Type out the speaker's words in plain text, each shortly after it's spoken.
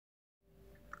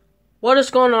What is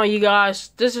going on, you guys?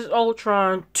 This is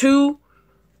Ultron 2,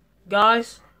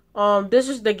 guys. This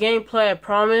is the gameplay I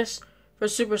promised for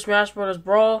Super Smash Bros.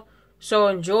 Brawl. So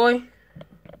enjoy.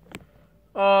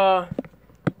 Guys,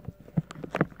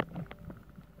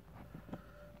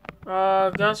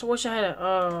 I wish I had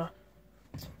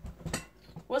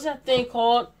what's that thing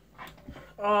called?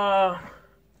 I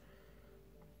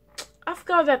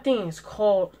forgot what that thing is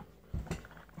called.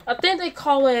 I think they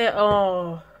call it,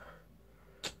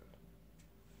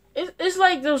 It's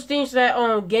like those things that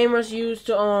gamers use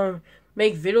to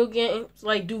make video games,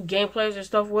 like do gameplays and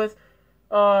stuff with.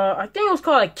 I think it was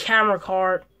called a camera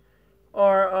card,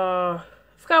 or I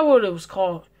forgot what it was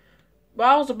called. But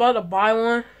I was about to buy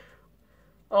one.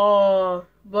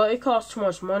 But it costs too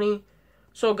much money.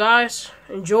 So guys,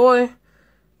 enjoy.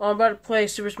 I'm about to play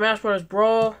Super Smash Bros.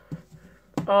 Brawl.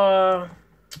 I'm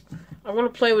gonna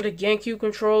play with a GameCube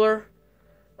controller.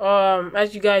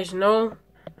 As you guys know.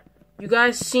 You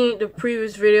guys seen the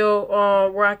previous video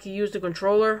where I could use the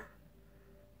controller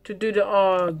to do the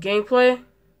gameplay.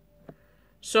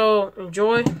 So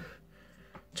enjoy.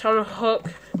 Time to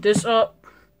hook this up.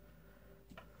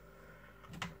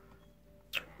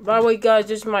 By the way, guys,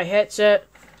 this is my headset,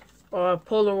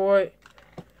 Polaroid.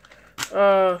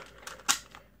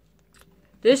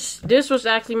 This was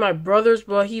actually my brother's,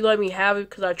 but he let me have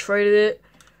it because I traded it.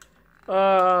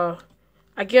 I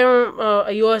gave him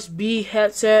a USB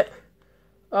headset.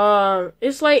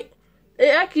 It's like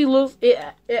it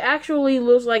actually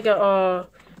looks like a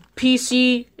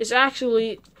PC. It's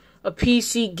actually a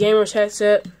PC gamer's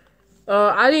headset.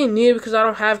 I didn't need it because I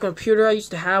don't have a computer. I used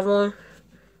to have one,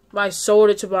 but I sold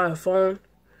it to buy a phone.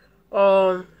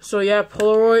 So yeah,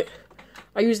 Polaroid.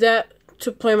 I use that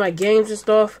to play my games and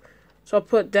stuff. So I'll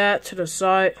put that to the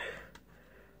side.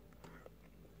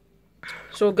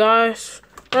 So guys,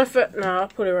 I'll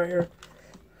put it right here.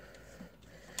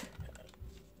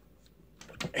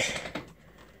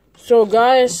 So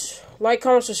guys, like,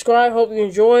 comment, subscribe. Hope you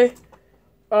enjoy.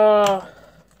 I'll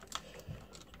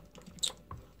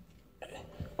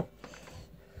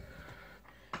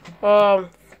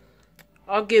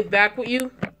get back with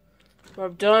you when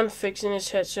I'm done fixing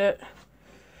this headset.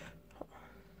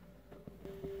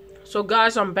 So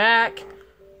guys, I'm back.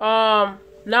 Now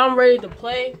I'm ready to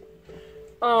play.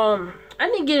 I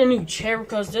didn't get a new chair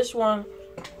because this one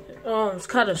it's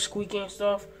kind of squeaky and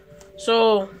stuff.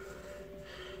 So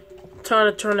time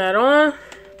to turn that on.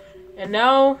 And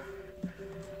now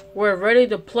we're ready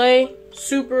to play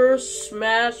Super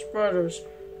Smash Bros.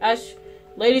 As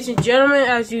ladies and gentlemen,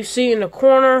 as you see in the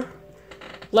corner,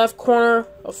 left corner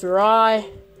of your eye,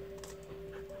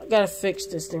 I gotta fix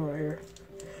this thing right here.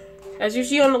 As you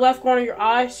see on the left corner of your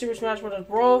eye, Super Smash Bros.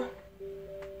 Brawl.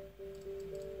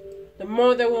 The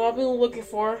moment that we'll all be looking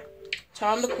for.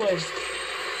 Time to play.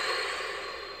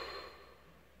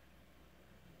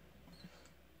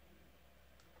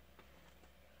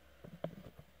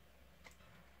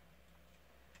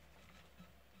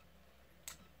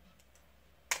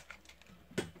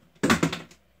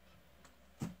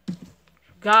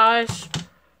 Guys,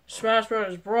 Smash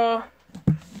Bros. Brawl,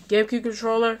 GameCube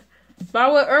controller. By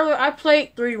the way, earlier I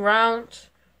played 3 rounds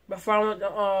before I went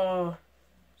to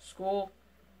school.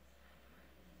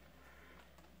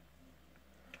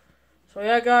 So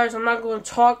yeah, guys, I'm not going to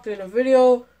talk through the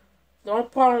video. The only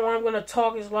part of what I'm going to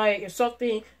talk is like if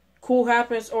something cool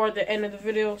happens or at the end of the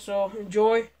video. So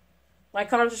enjoy. Like,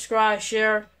 comment, subscribe,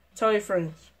 share, tell your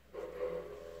friends.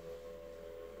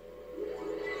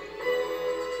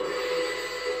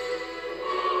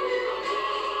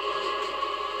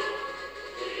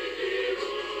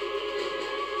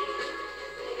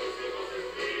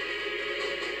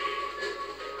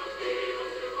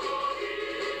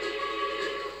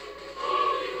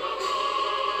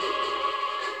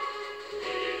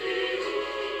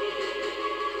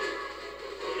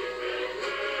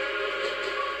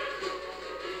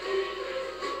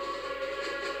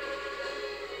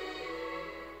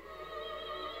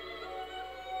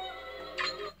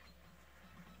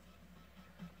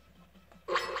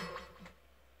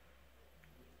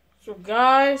 So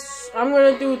guys, I'm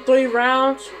gonna do 3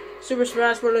 rounds, Super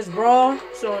Smash Bros. Brawl,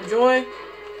 so enjoy.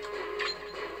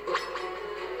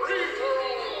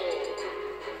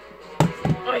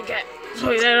 Okay,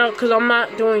 so that out because I'm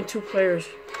not doing 2 players.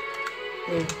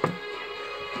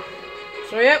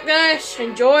 So yep, guys,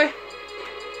 enjoy.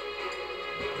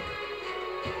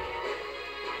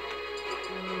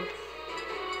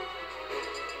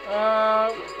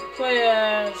 Play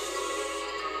as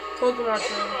Pokemon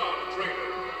trainer.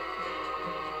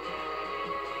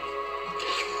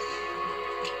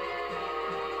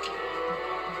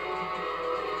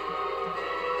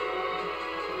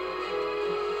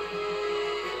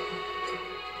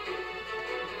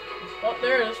 Oh,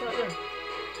 there it is, right there.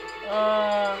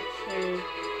 Let's see.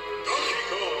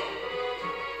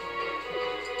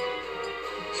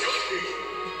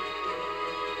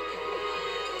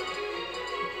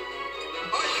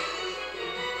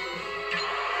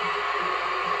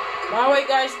 By the way,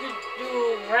 guys, you can do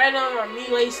random or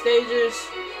melee stages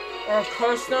or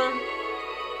custom.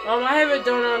 I haven't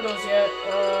done none of those yet.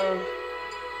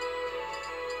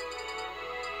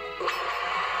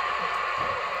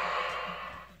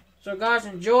 So guys,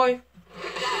 enjoy.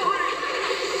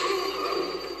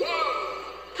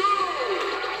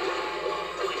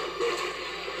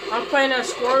 I'm playing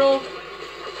as Squirtle.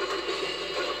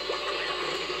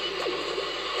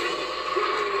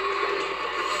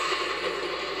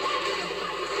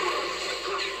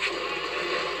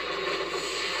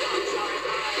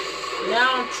 Now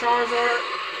I'm Charizard.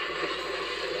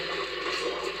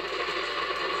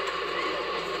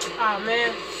 Ah,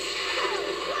 man.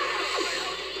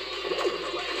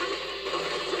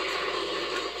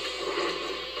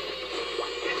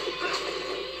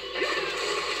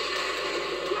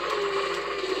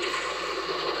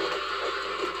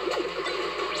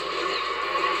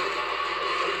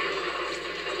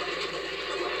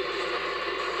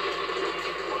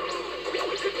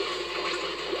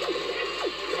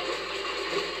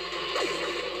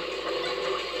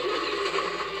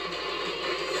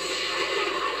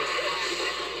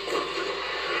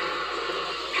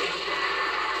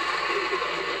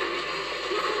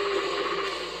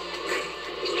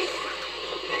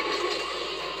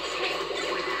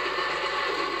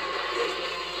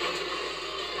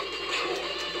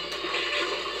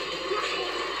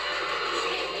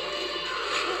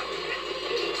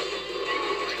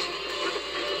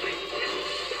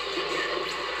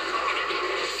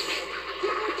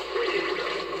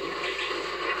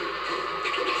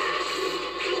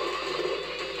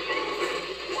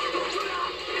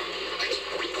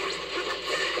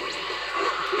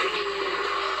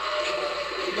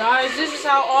 Guys, this is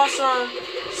how awesome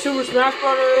Super Smash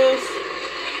Bros. Is.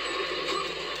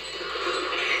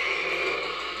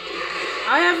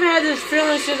 I haven't had this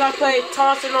feeling since I played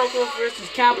Tatsunoko vs.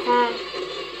 Capcom.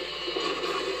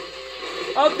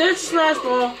 Oh, there's Smash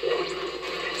Ball.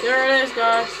 There it is,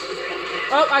 guys.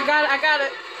 Oh, I got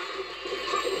it.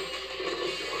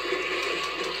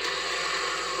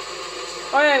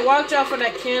 Oh yeah, watch out for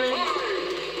that cannon.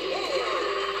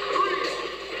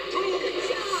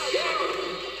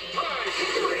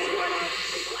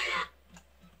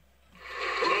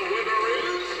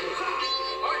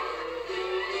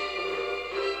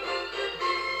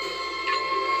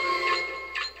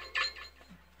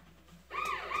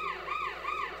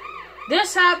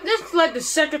 This is like the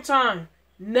second time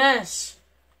Ness,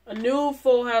 a new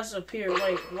foe has appeared.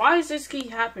 Like, why does this keep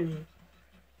happening?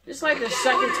 This is like the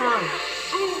second time.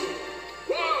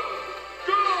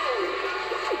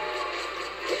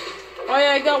 Oh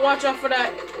yeah, you gotta watch out for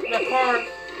that car.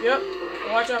 Yep,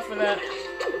 watch out for that.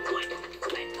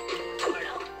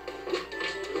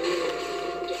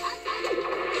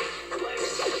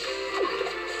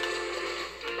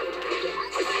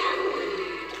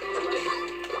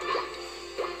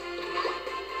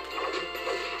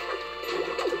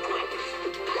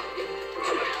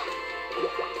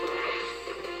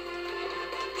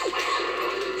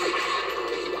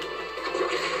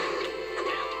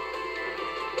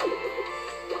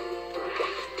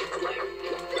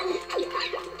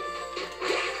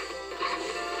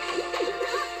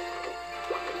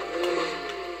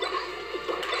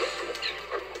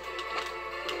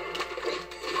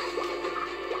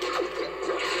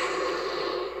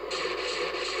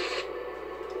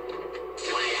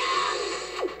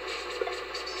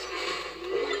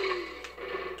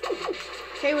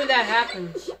 Okay, when that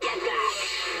happens.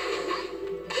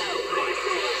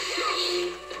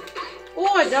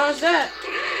 Oh, it does that.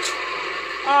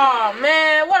 Oh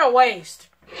man, what a waste.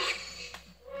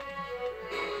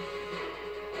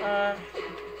 Now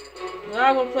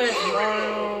I'm gonna play as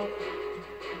Mario.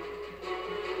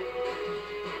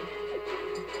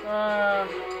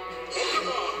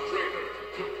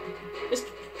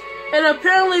 And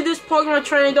apparently this Pokemon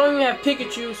trainer don't even have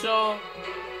Pikachu, so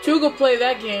two could play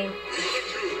that game.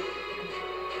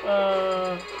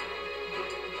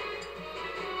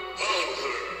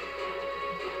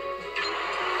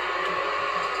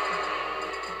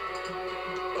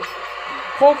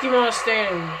 Pokemon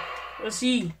Stadium. Let's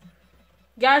see.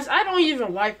 Guys, I don't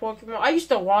even like Pokemon. I used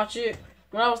to watch it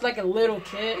when I was like a little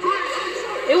kid.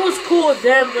 It was cool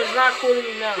then, but it's not cool to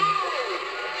me now.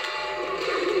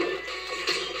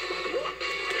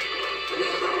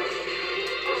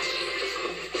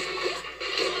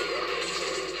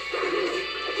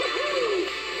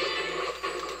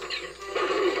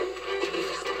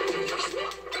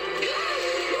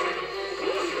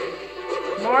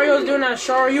 doing that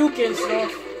Shoryuken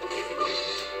stuff.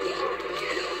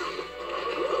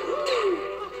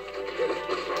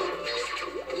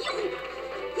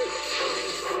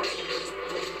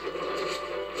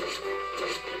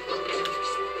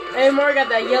 Hey, Mario got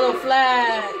that yellow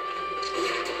flag.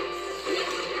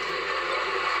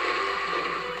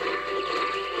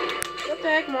 What the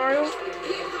heck, Mario?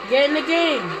 Get in the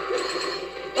game.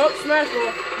 Oh, Smash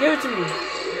Ball. Give it to me.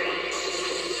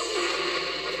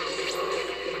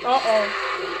 Uh-oh.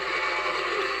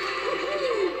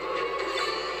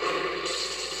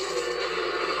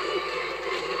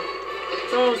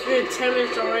 So it's been 10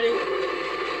 minutes already.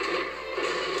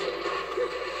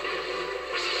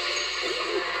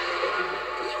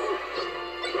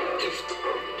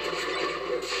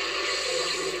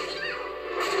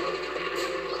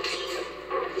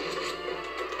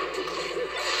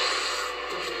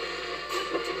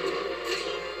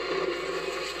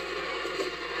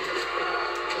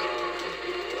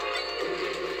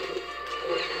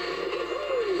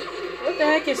 What the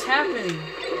heck is happening?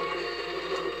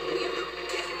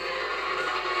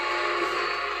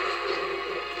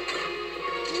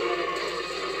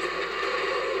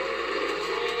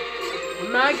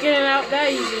 I'm not getting out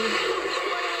that easy.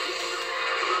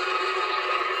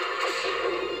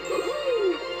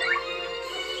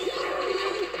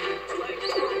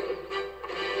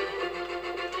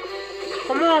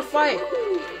 Come on, fight.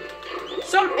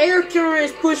 Some air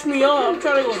currents push me off. I'm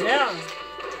trying to go down.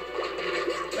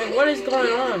 Like, what is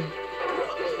going on?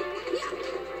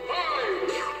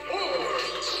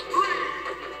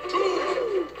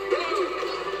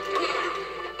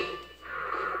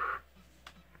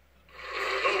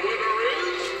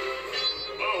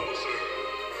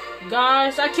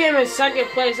 Guys, I came in second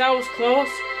place. I was close,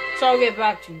 so I'll get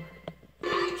back to you.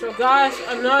 So, guys,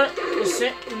 the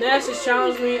Ness has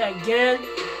challenged me again.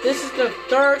 This is the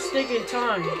third stinking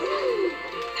time.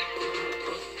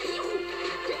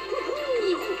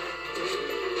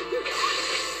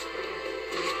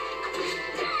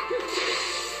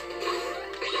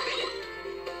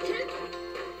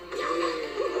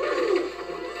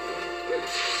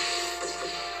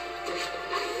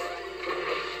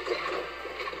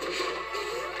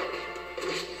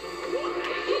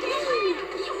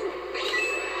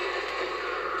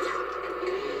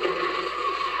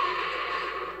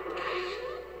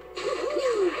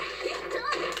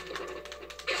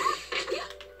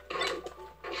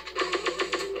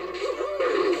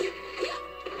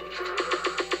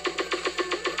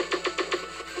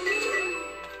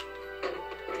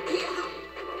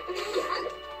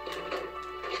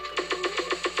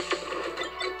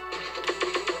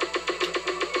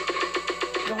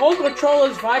 The whole controller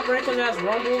is vibrating because it has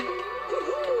rumble.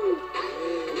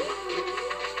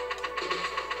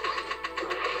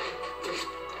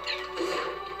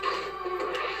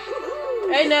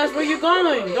 Hey Ness, where you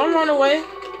going? Don't run away.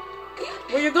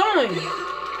 Where you going?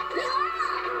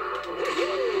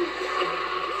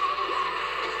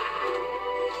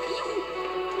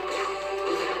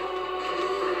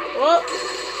 Oh.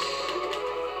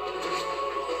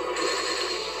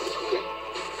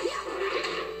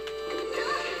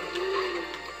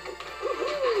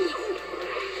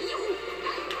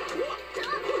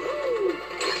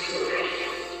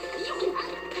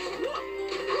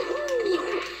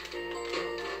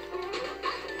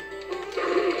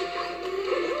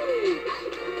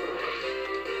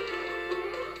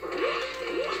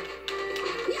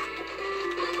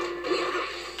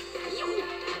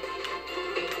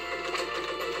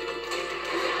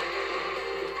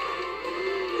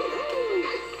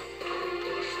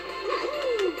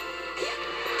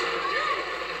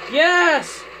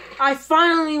 Yes! I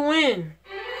finally win!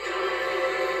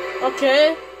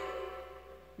 Okay.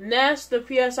 Ness, the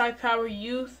PSI Power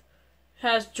Youth,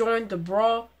 has joined the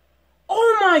Brawl.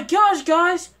 Oh my gosh,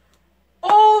 guys!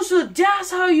 Oh, so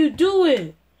that's how you do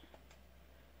it!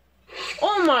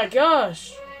 Oh my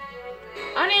gosh!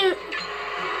 I didn't...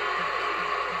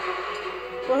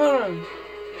 Well, hold on.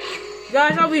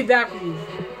 Guys, I'll be back with you.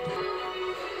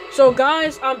 So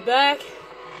guys, I'm back.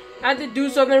 I had to do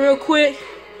something real quick.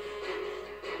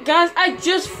 Guys, I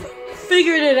just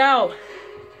figured it out.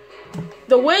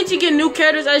 The way to get new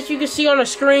characters, as you can see on the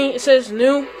screen, it says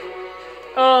new.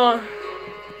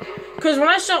 Because when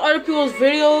I saw other people's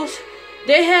videos,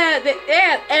 they had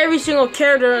every single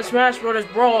character in Smash Bros.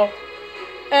 Brawl.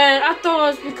 And I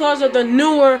thought it was because of the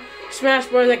newer Smash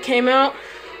Bros. That came out.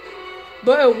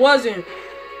 But it wasn't.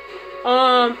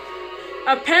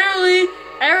 Apparently,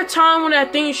 every time when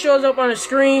that thing shows up on the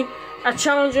screen, a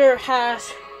challenger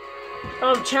has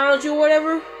challenge you or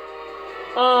whatever.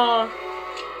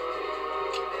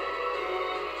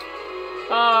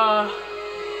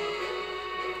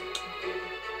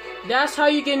 that's how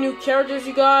you get new characters,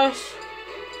 you guys.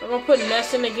 I'm gonna put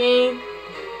Ness in the game.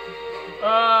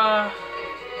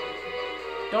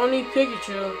 Don't need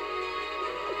Pikachu.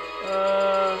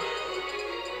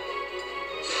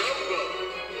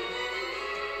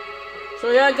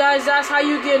 So yeah, guys, that's how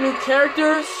you get new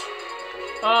characters.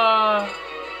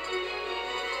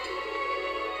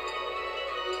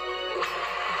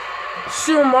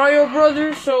 Super Mario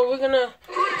Brothers. So we're gonna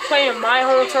play in my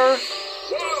home turf.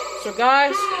 So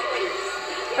guys,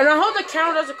 and I hope the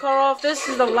camera doesn't cut off. This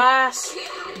is the last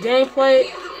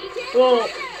gameplay. Well,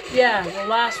 yeah, the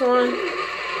last one.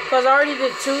 Because I already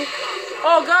did 2.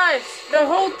 Oh, guys, the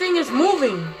whole thing is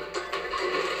moving.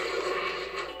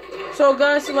 So,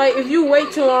 guys, like, if you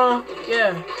wait too long,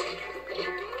 yeah.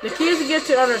 The key is to get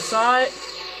to the other side.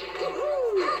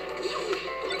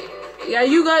 Yeah,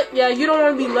 you don't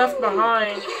want to be left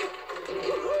behind.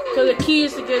 Because the key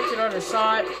is to get to the other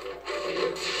side.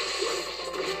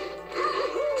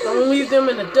 Don't leave them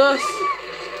in the dust.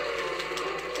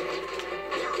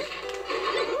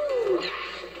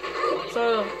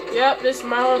 So, yep, this is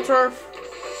my home turf.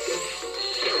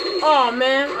 Oh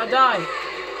man, I died.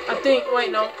 I think,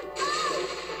 wait, no.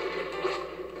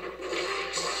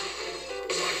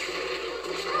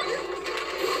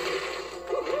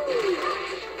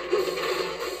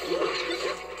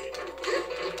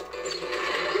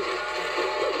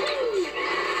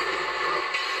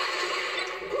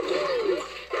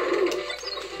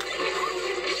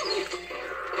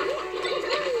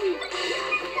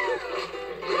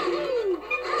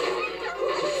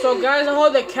 So guys, I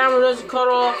hope the camera doesn't cut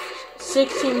off.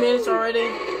 16 minutes already.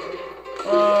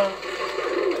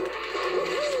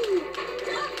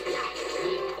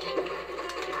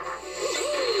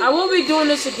 I will be doing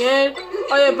this again.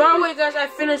 Oh yeah, by the way guys, I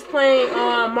finished playing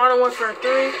Modern Warfare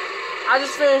 3. I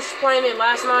just finished playing it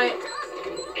last night.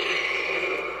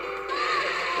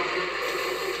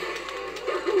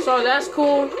 So that's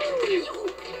cool.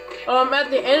 At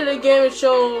the end of the game it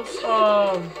shows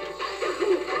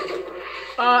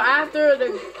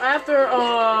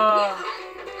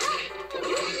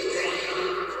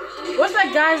what's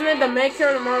that guy's name? The main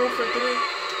character in Modern Warfare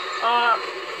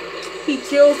 3. He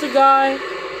kills the guy.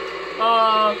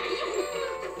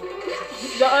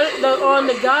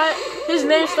 The guy, his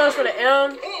name starts with an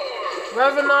M,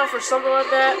 Revenant or something like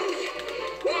that.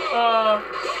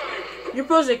 You're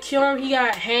supposed to kill him. He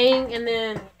got hanged, and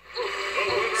then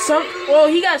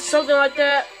he got something like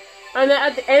that. And then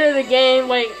at the end of the game,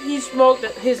 like, he smoked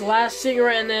his last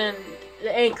cigarette, and then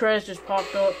the end credits just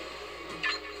popped up.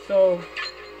 So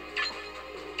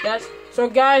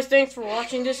guys, thanks for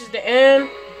watching. This is the end.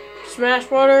 Smash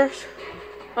Brothers.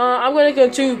 I'm gonna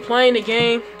continue playing the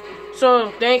game.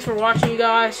 So thanks for watching, you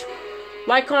guys.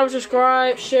 Like, comment,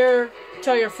 subscribe, share,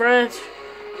 tell your friends.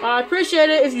 I appreciate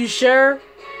it if you share.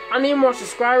 I need more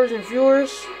subscribers and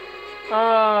viewers.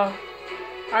 I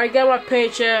got my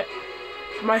paycheck.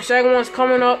 My second one's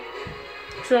coming up.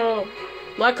 So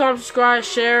like, comment, subscribe,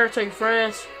 share, tell your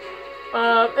friends.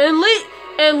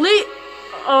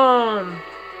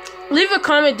 Leave a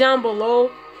comment down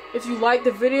below if you like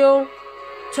the video.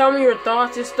 Tell me your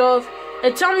thoughts and stuff.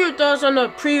 And tell me your thoughts on the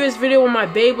previous video with my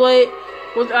Beyblade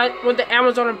with the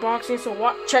Amazon unboxing. So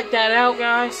check that out,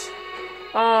 guys.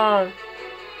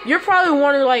 You're probably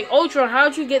wondering, like, Ultron,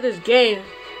 how'd you get this game?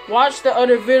 Watch the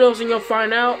other videos and you'll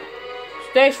find out.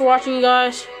 So thanks for watching, you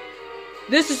guys.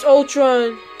 This is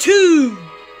Ultron 2.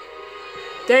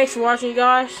 Thanks for watching, you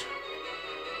guys.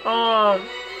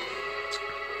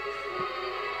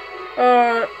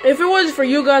 If it wasn't for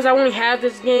you guys, I wouldn't have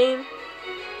this game.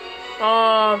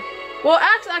 Well,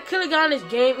 actually, I could have gotten this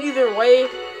game either way,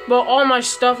 but all my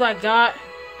stuff I got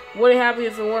wouldn't happen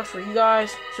if it weren't for you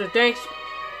guys. So thanks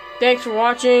for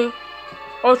watching.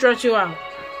 Ultron 2 out.